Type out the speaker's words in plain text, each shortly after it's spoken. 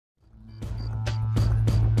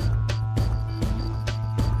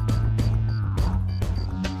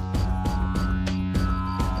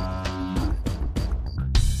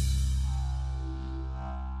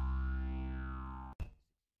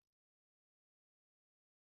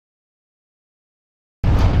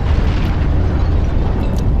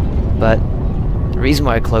But the reason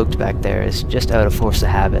why I cloaked back there is just out of force of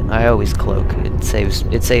habit. I always cloak. It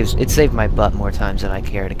saved my butt more times than I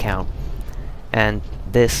care to count. And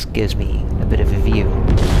this gives me a bit of a view.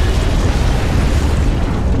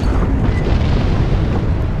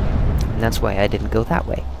 And that's why I didn't go that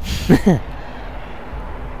way.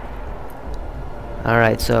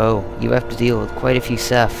 Alright, so you have to deal with quite a few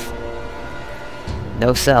ceph.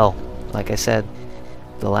 No cell. Like I said,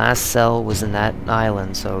 the last cell was in that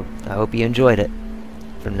island, so I hope you enjoyed it.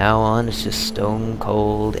 From now on, it's just stone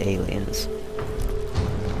cold aliens.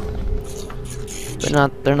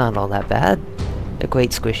 They're not all that bad. They're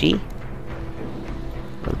quite squishy.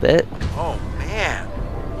 A little bit. Oh man,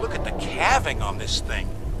 look at the calving on this thing.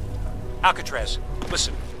 Alcatraz,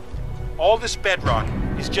 listen. All this bedrock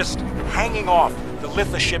is just hanging off the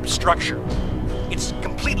litho structure. It's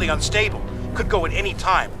completely unstable. Could go at any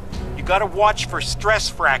time. You gotta watch for stress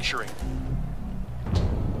fracturing.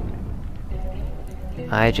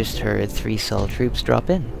 I just heard 3 cell troops drop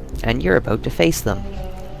in, and you're about to face them.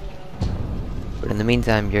 But in the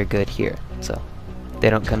meantime, you're good here, so they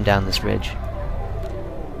don't come down this ridge.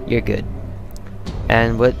 You're good.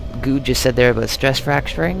 And what Gould just said there about stress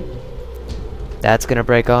fracturing, that's gonna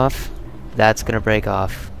break off. That's gonna break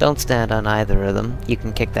off. Don't stand on either of them. You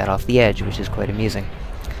can kick that off the edge, which is quite amusing.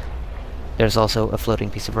 There's also a floating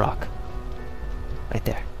piece of rock. Right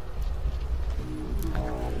there.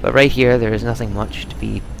 But right here, there is nothing much to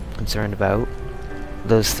be concerned about.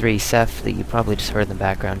 Those 3 ceph that you probably just heard in the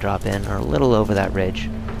background drop in are a little over that ridge.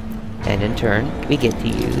 And in turn, we get to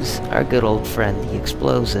use our good old friend, the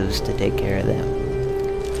explosives, to take care of them.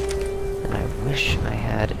 And I wish I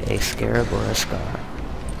had a scarab or a scar.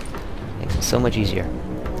 Makes it so much easier.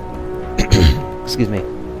 Excuse me.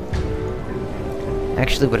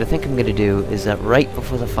 Actually, what I think I'm going to do is that right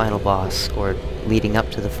before the final boss, or leading up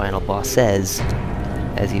to the final bosses,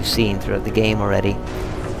 as you've seen throughout the game already,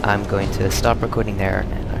 I'm going to stop recording there,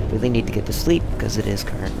 and I really need to get to sleep because it is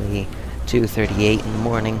currently 2:38 in the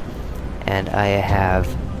morning, and I have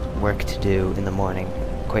work to do in the morning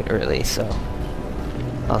quite early, so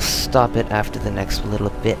I'll stop it after the next little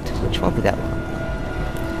bit, which won't be that long.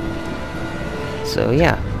 So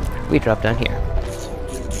yeah, we drop down here.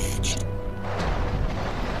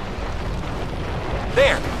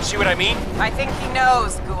 There! See what I mean? I think he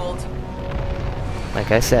knows, Gould. Like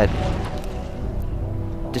I said,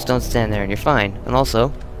 just don't stand there and you're fine. And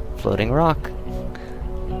also, floating rock.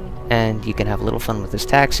 And you can have a little fun with this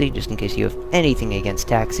taxi, just in case you have anything against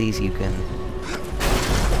taxis, you can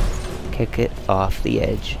kick it off the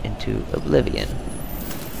edge into oblivion.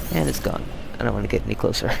 And it's gone. I don't want to get any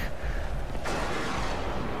closer.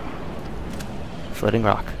 Floating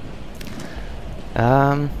rock.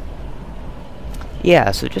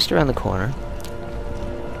 Yeah, so just around the corner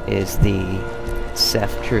is the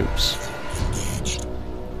ceph troops.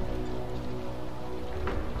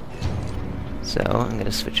 So I'm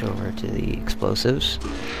gonna switch over to the explosives.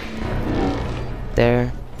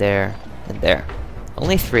 There, there, and there.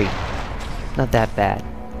 Only 3. Not that bad.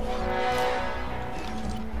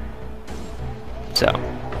 So,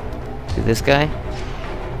 to this guy,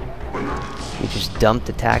 we just dumped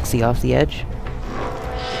the taxi off the edge.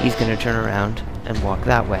 He's gonna turn around and walk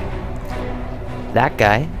that way. That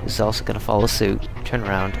guy is also gonna follow suit, turn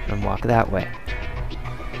around, and walk that way.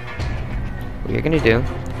 What you're gonna do,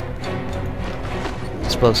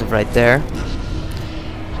 explosive right there,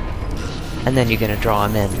 and then you're gonna draw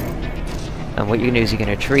him in. And what you're gonna do is you're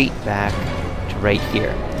gonna retreat back to right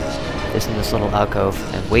here, just in this little alcove,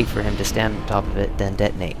 and wait for him to stand on top of it, then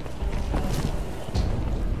detonate.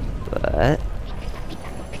 But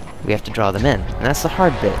we have to draw them in, and that's the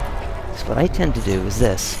hard bit. So what I tend to do is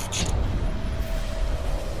this.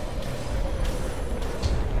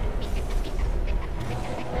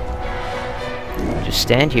 Just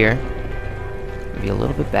stand here, maybe a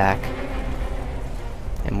little bit back,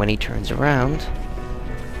 and when he turns around,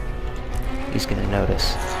 he's gonna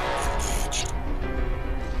notice.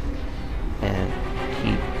 And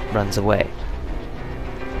he runs away.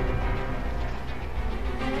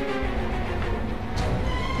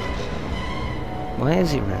 Why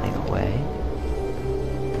is he running away?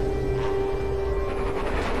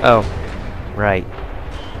 Oh, right.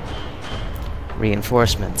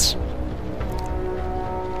 Reinforcements.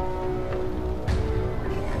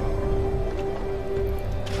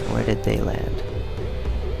 Where did they land?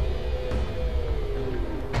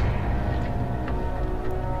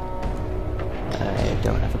 I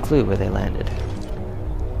don't have a clue where they landed.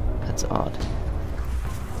 That's odd.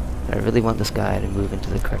 But I really want this guy to move into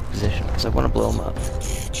the correct position, because I want to blow him up.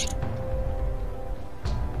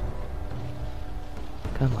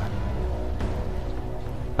 Come on.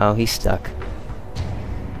 Oh, he's stuck.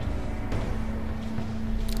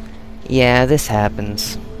 Yeah, this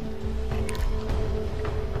happens.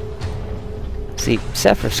 See,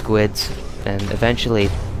 ceph are squids, and eventually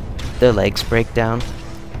their legs break down,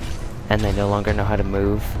 and they no longer know how to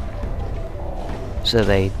move. So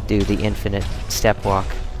they do the infinite step walk,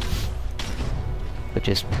 which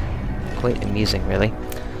is quite amusing, really.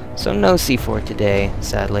 So no C4 today,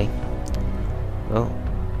 sadly. Oh.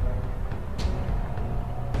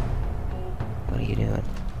 What are you doing?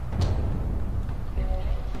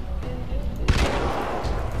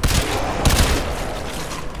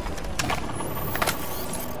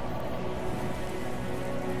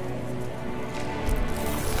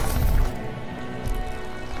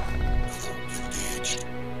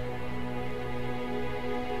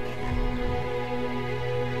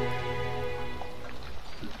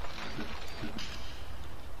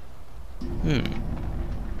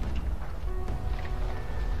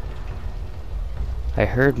 I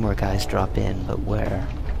heard more guys drop in, but where?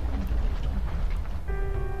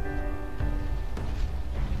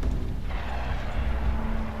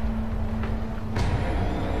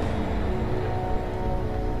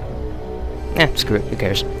 Screw it, who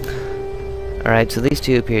cares? Alright, so these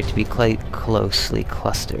two appear to be quite closely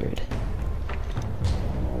clustered.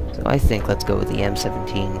 So I think let's go with the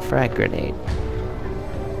M17 frag grenade.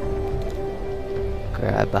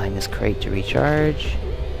 Grab behind this crate to recharge.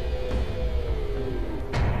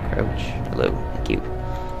 Crouch. Hello. Thank you.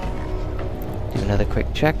 Do another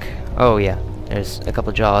quick check. Oh yeah, there's a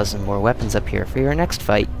couple jaws and more weapons up here for your next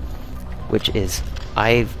fight, which is,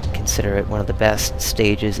 I consider it one of the best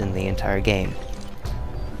stages in the entire game.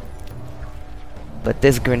 But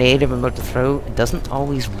this grenade I'm about to throw, it doesn't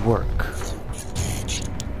always work.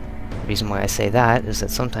 The reason why I say that is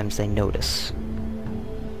that sometimes they notice.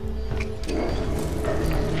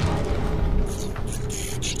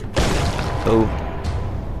 Oh.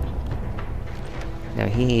 Now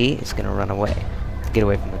he is gonna run away. To get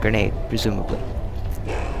away from the grenade, presumably.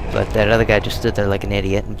 But that other guy just stood there like an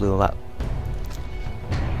idiot and blew him up.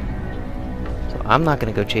 So I'm not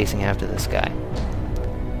gonna go chasing after this guy.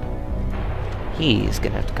 He's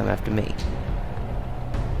gonna have to come after me.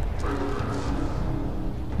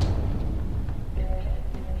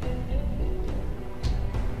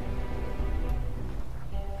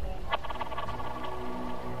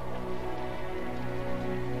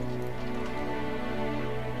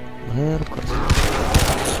 A little closer.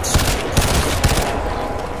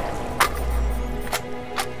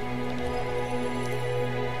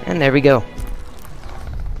 And there we go.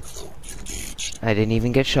 I didn't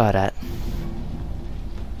even get shot at.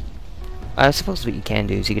 I suppose what you can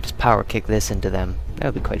do is you could just power kick this into them. That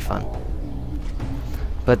would be quite fun.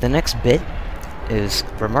 But the next bit is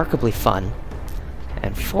remarkably fun,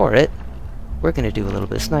 and for it, we're going to do a little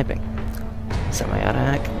bit of sniping.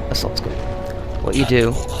 Semi-automatic assault squad. What you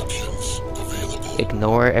do,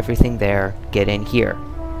 ignore everything there, get in here.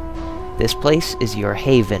 This place is your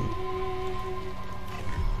haven.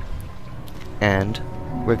 And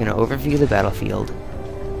we're going to overview the battlefield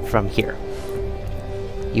from here.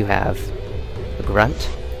 You have a grunt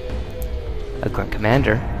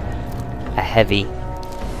commander, a heavy,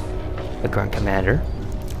 a grunt commander,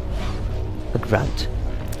 a grunt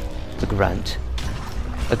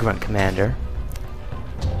commander,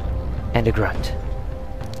 and a grunt.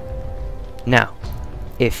 Now,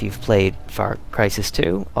 if you've played Far Crysis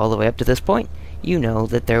 2 all the way up to this point, you know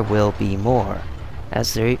that there will be more,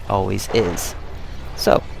 as there always is.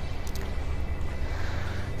 So,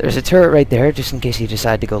 there's a turret right there, just in case you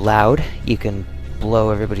decide to go loud. You can blow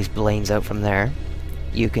everybody's brains out from there.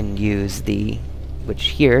 You can use the,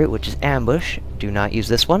 which is ambush. Do not use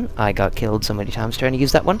this one. I got killed so many times trying to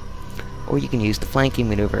use that one. Or you can use the flanking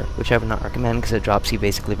maneuver, which I would not recommend because it drops you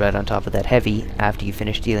basically right on top of that heavy. After you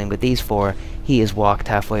finish dealing with these four, he is walked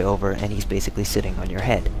halfway over and he's basically sitting on your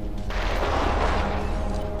head.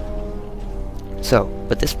 So,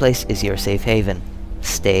 but this place is your safe haven.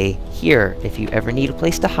 Stay here. If you ever need a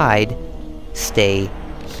place to hide, stay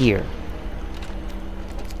here.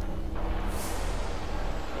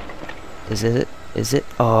 Is it? Is it?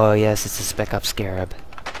 Oh yes, it's a Spec Ops Scarab.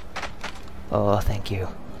 Oh, thank you.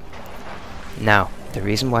 Now, the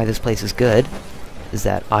reason why this place is good is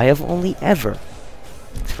that I have only ever,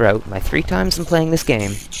 throughout my 3 times in playing this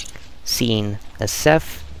game, seen a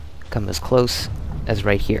ceph come as close as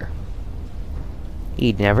right here.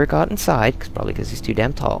 He'd never got inside, probably because he's too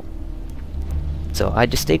damn tall. So I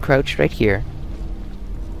just stayed crouched right here,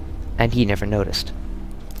 and he never noticed.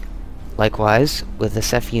 Likewise, with the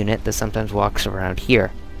ceph unit that sometimes walks around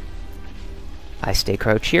here. I stay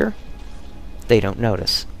crouched here, they don't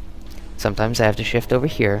notice. Sometimes I have to shift over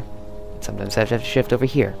here. Sometimes I have to shift over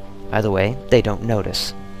here. Either way, they don't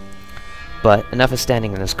notice. But enough of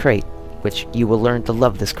standing in this crate, which you will learn to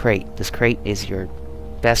love this crate. This crate is your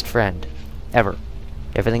best friend. Ever.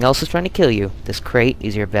 Everything else is trying to kill you. This crate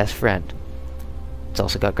is your best friend. It's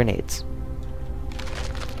also got grenades.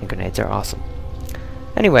 And grenades are awesome.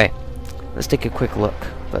 Anyway, let's take a quick look.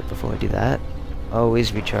 But before we do that,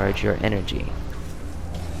 always recharge your energy.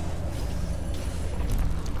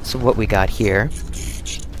 So what we got here...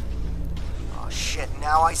 Oh shit,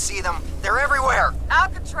 now I see them. They're everywhere!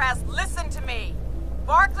 Alcatraz, listen to me.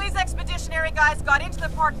 Barclay's expeditionary guys got into the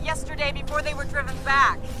park yesterday before they were driven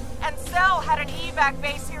back. And Cell had an evac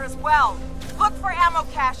base here as well. Look for ammo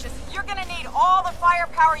caches. You're gonna need all the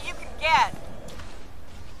firepower you can get.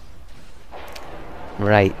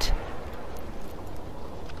 Right.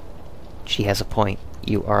 She has a point.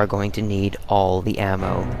 You are going to need all the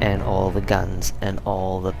ammo, and all the guns, and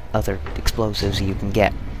all the other explosives you can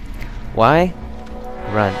get. Why?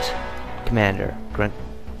 Grunt. Commander. Grunt.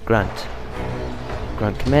 Grunt.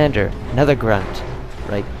 Grunt Commander. Another grunt.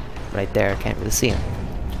 Right there. Can't really see him.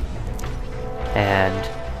 And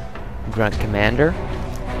Grunt Commander.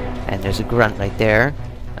 And there's a grunt right there.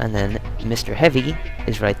 And then Mr. Heavy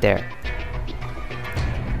is right there.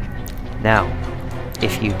 Now,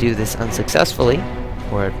 if you do this unsuccessfully,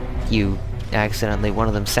 or you accidentally, one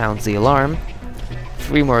of them sounds the alarm,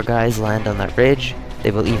 3 more guys land on that ridge.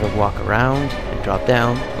 They will either walk around and drop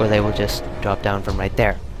down, or they will just drop down from right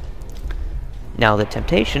there. Now the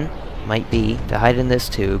temptation might be to hide in this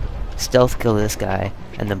tube, stealth kill this guy,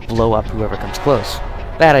 and then blow up whoever comes close.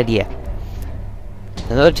 Bad idea.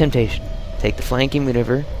 Another temptation. Take the flanking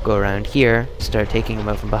maneuver, go around here, start taking him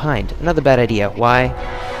out from behind. Another bad idea. Why?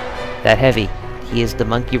 That Heavy. He is the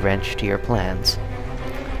monkey wrench to your plans.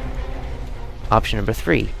 Option number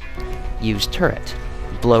 3. Use turret.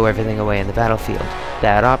 Blow everything away in the battlefield.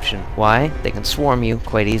 Bad option. Why? They can swarm you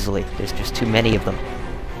quite easily. There's just too many of them.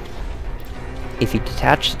 If you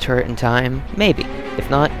detach the turret in time, maybe. If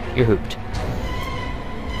not, you're hooped.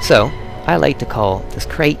 So, I like to call this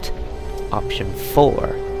crate option 4.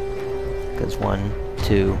 Because 1,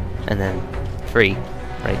 2, and then 3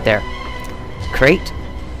 right there. Crate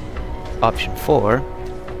option 4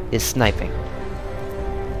 is sniping.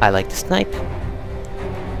 I like to snipe.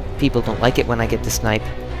 People don't like it when I get to snipe.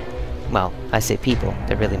 Well, I say people,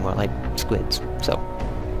 they're really more like squids, so,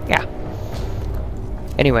 yeah.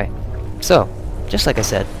 Anyway, so, just like I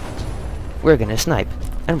said, we're gonna snipe,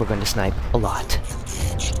 and we're gonna snipe a lot.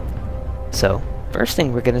 So, first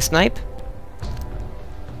thing we're gonna snipe...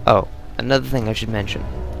 Oh, another thing I should mention.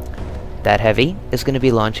 That Heavy is gonna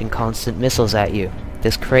be launching constant missiles at you.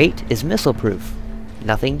 This crate is missile-proof.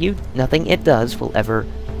 Nothing it does will ever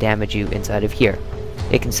damage you inside of here.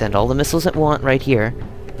 It can send all the missiles it wants right here,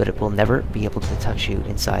 but it will never be able to touch you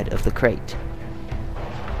inside of the crate.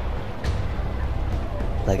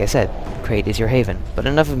 Like I said, crate is your haven. But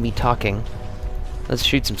enough of me talking. Let's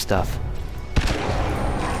shoot some stuff.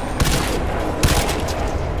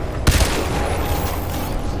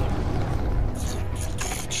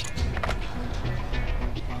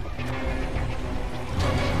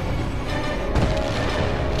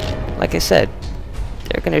 Like I said,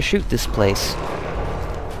 they're gonna shoot this place,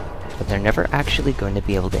 but they're never actually going to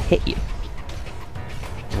be able to hit you.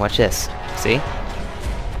 Watch this. See?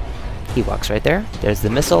 He walks right there. There's the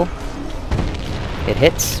missile. It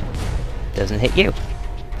hits. Doesn't hit you.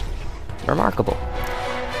 Remarkable.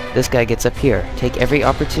 This guy gets up here. Take every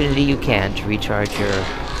opportunity you can to recharge your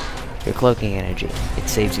cloaking energy. It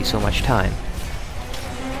saves you so much time.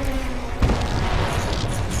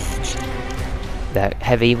 That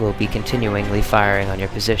Heavy will be continually firing on your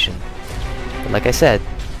position. But like I said,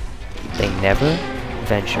 they never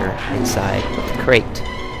venture inside of the crate.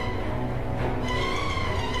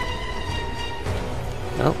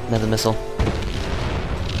 Oh, another missile.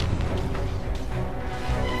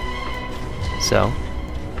 So,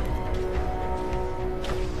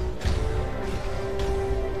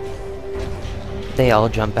 they all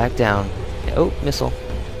jump back down. Oh, missile.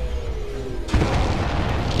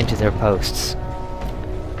 Into their posts.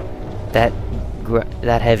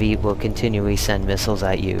 That Heavy will continually send missiles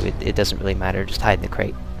at you. It doesn't really matter, just hide in the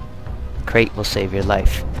crate. The crate will save your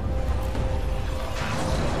life.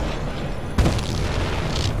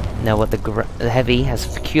 Now what the Heavy has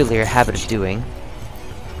a peculiar habit of doing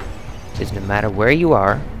is no matter where you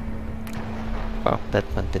are... Oh, that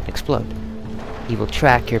one didn't explode. He will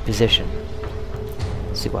track your position.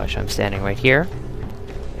 See, watch, I'm standing right here.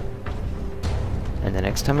 And the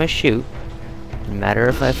next time I shoot, no matter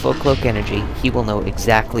if I have full cloak energy, he will know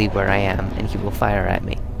exactly where I am, and he will fire at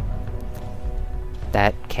me.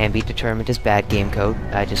 That can be determined as bad game code.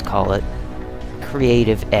 I just call it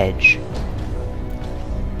creative edge.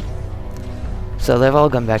 So they've all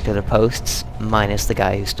gone back to their posts, minus the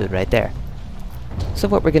guy who stood right there. So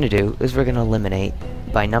what we're going to do is we're going to eliminate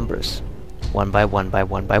by numbers. 1 by 1 by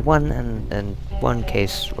 1 by 1, and in one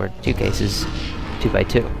case, or two cases, 2 by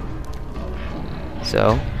 2.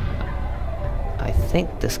 So, I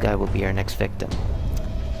think this guy will be our next victim.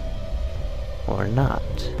 Or not.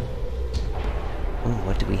 Ooh,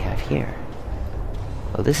 what do we have here?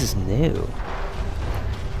 Oh, this is new.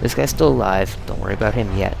 This guy's still alive. Don't worry about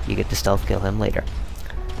him yet. You get to stealth kill him later.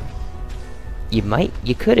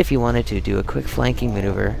 You could, if you wanted to, do a quick flanking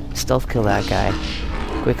maneuver, stealth kill that guy,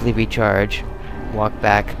 quickly recharge, walk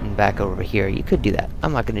back and back over here. You could do that.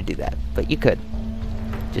 I'm not going to do that, but you could.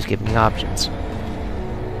 Just give me options.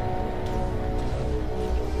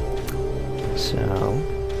 So,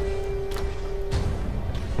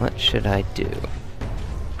 what should I do?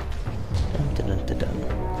 Dun, dun, dun, dun.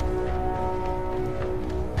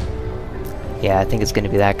 Yeah, I think it's going to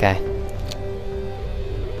be that guy.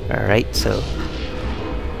 Alright, so...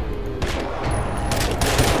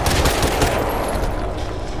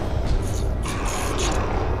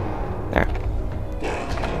 there.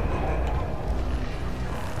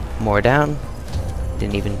 More down.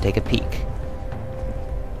 Didn't even take a peek.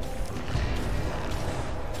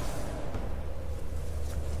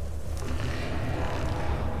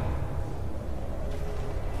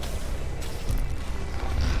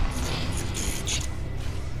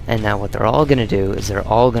 And now what they're all going to do is they're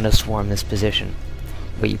all going to swarm this position.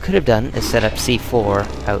 What you could have done is set up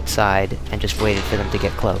C4 outside and just waited for them to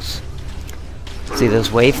get close. See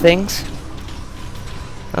those wave things?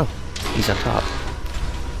 Oh, he's on top.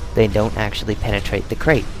 They don't actually penetrate the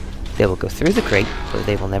crate. They will go through the crate, but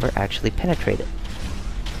they will never actually penetrate it.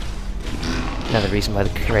 Another reason why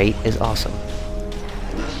the crate is awesome.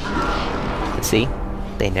 But see,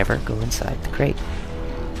 they never go inside the crate.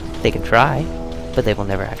 They can try, but they will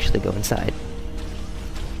never actually go inside.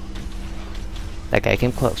 That guy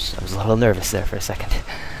came close. I was a little nervous there for a second.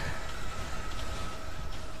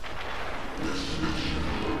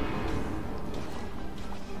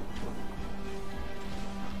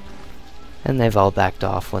 And they've all backed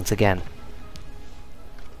off once again.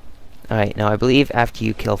 Alright, now I believe after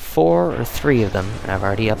you kill 4 or 3 of them, and I've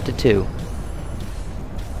already up to 2,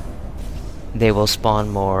 they will spawn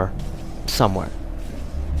more somewhere.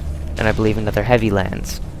 And I believe another heavy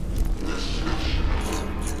lands.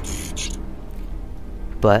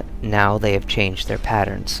 But now they have changed their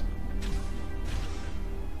patterns.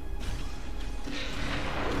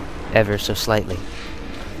 Ever so slightly.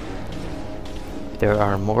 There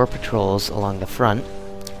are more patrols along the front,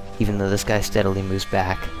 even though this guy steadily moves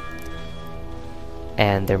back.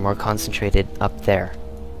 And they're more concentrated up there.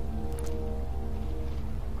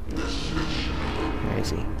 Where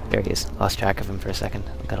is he? There he is. Lost track of him for a second.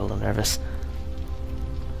 I got a little nervous.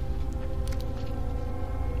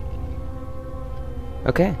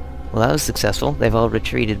 Okay. Well, that was successful. They've all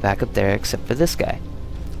retreated back up there except for this guy.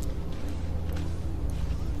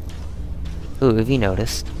 Who, have you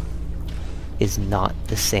noticed, is not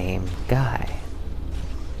the same guy.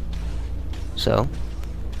 So,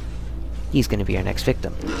 he's going to be our next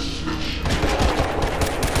victim.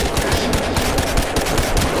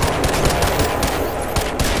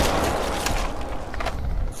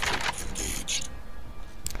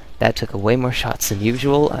 That took way more shots than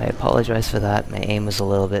usual. I apologize for that. My aim was a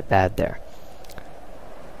little bit bad there.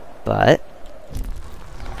 But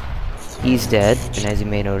he's dead, and as you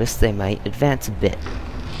may notice, they might advance a bit.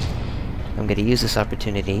 I'm going to use this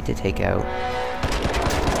opportunity to take out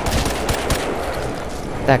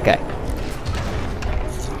that guy.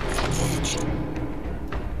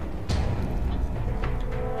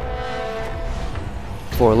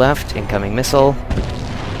 Four left, incoming missile.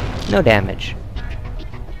 No damage.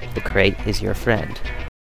 The crate is your friend.